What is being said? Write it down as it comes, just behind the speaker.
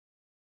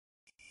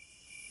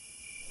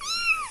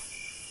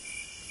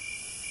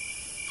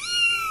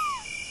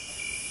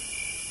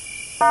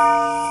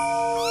I'll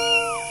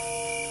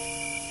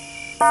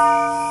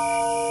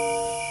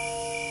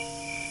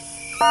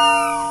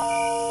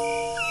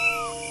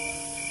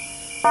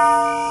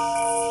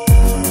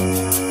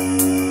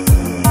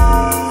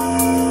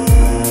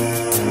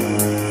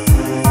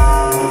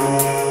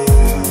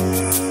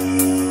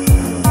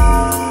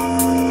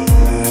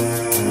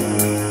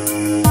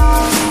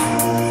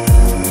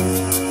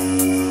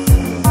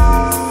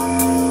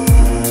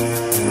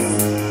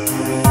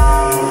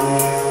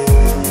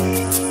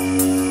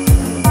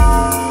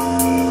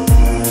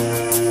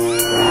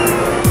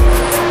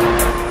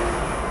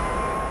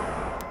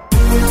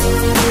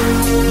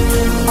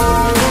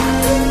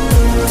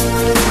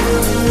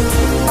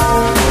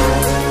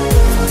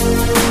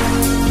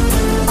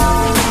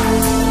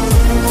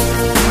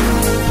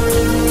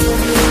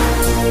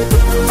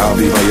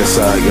be by your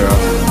side, girl.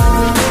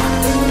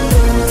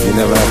 You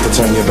never have to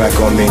turn your back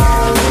on me.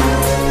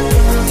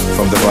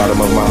 From the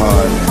bottom of my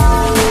heart,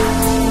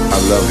 I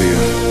love you.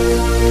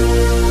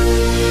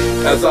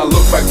 As I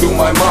look back through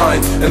my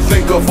mind and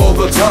think of all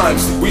the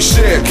times we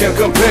shared, can't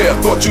compare.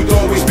 Thought you'd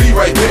always be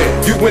right there.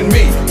 You and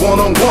me,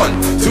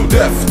 one-on-one, to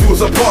death do us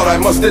apart. I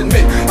must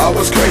admit, I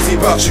was crazy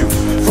about you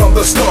from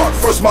the start.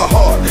 First my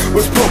heart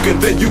was broken,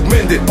 then you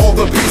mended all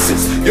the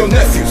pieces. Your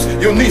nephews,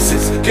 your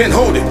nieces, can't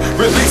hold it.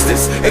 Release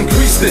this,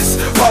 increase this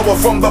power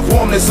from the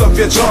warmness of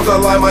your charms. I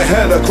lie my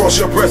hand across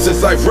your breast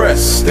as I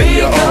rest in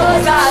your arms.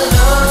 Because I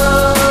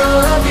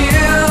love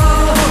you,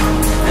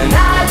 and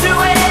I'd do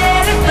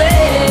anything.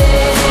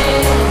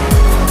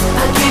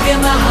 I'd give you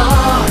my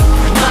heart,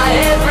 my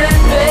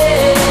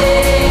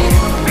everything.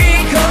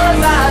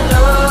 Because I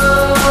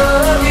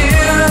love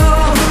you,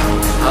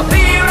 I'll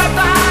be right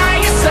by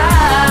your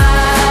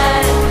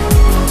side,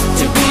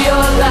 to be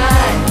your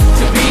light,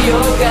 to be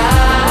your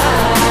guide.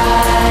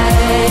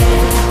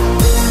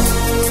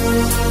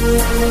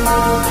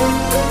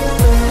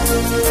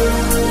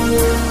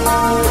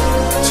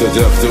 Till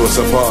death do us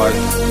apart,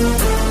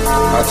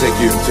 I take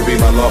you to be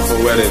my lawful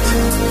wedded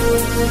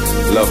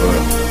lover.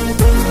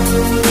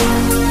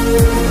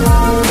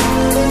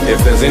 If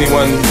there's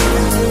anyone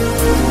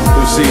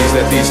who sees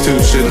that these two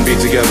shouldn't be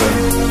together,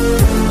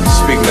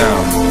 speak now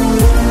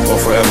or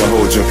forever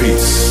hold your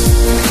peace.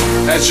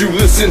 As you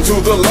listen to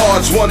the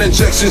large one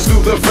injections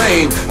through the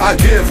vein, I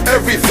give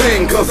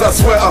everything, cause I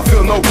swear I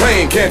feel no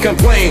pain. Can't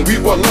complain, we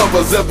were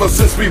lovers ever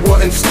since we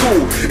were in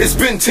school. It's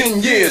been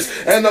 10 years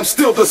and I'm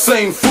still the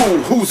same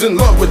fool. Who's in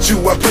love with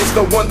you? I place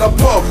no one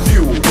above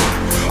you.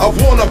 I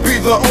wanna be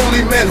the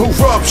only man who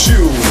rubs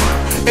you.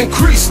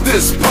 Increase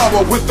this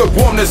power with the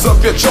warmness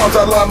of your charms.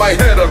 I lie my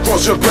head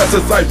across your breast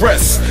as I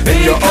rest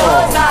in your arms.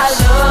 Because I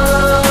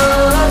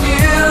love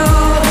you,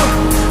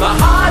 my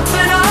heart's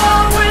an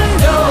open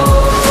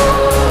door.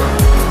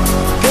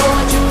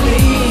 Won't you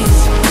please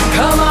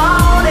come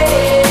on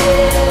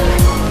in?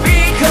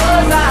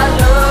 Because I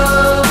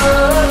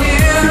love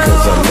you.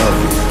 Because I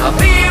love you. I'll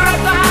be right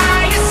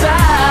by your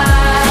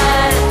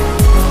side,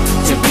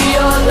 to be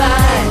your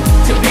light,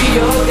 to be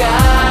your guide.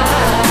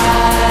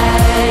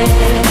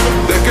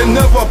 There can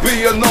never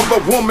be another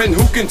woman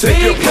who can take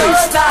your place.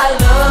 Because I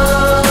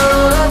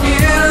love you,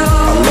 I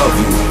love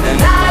you.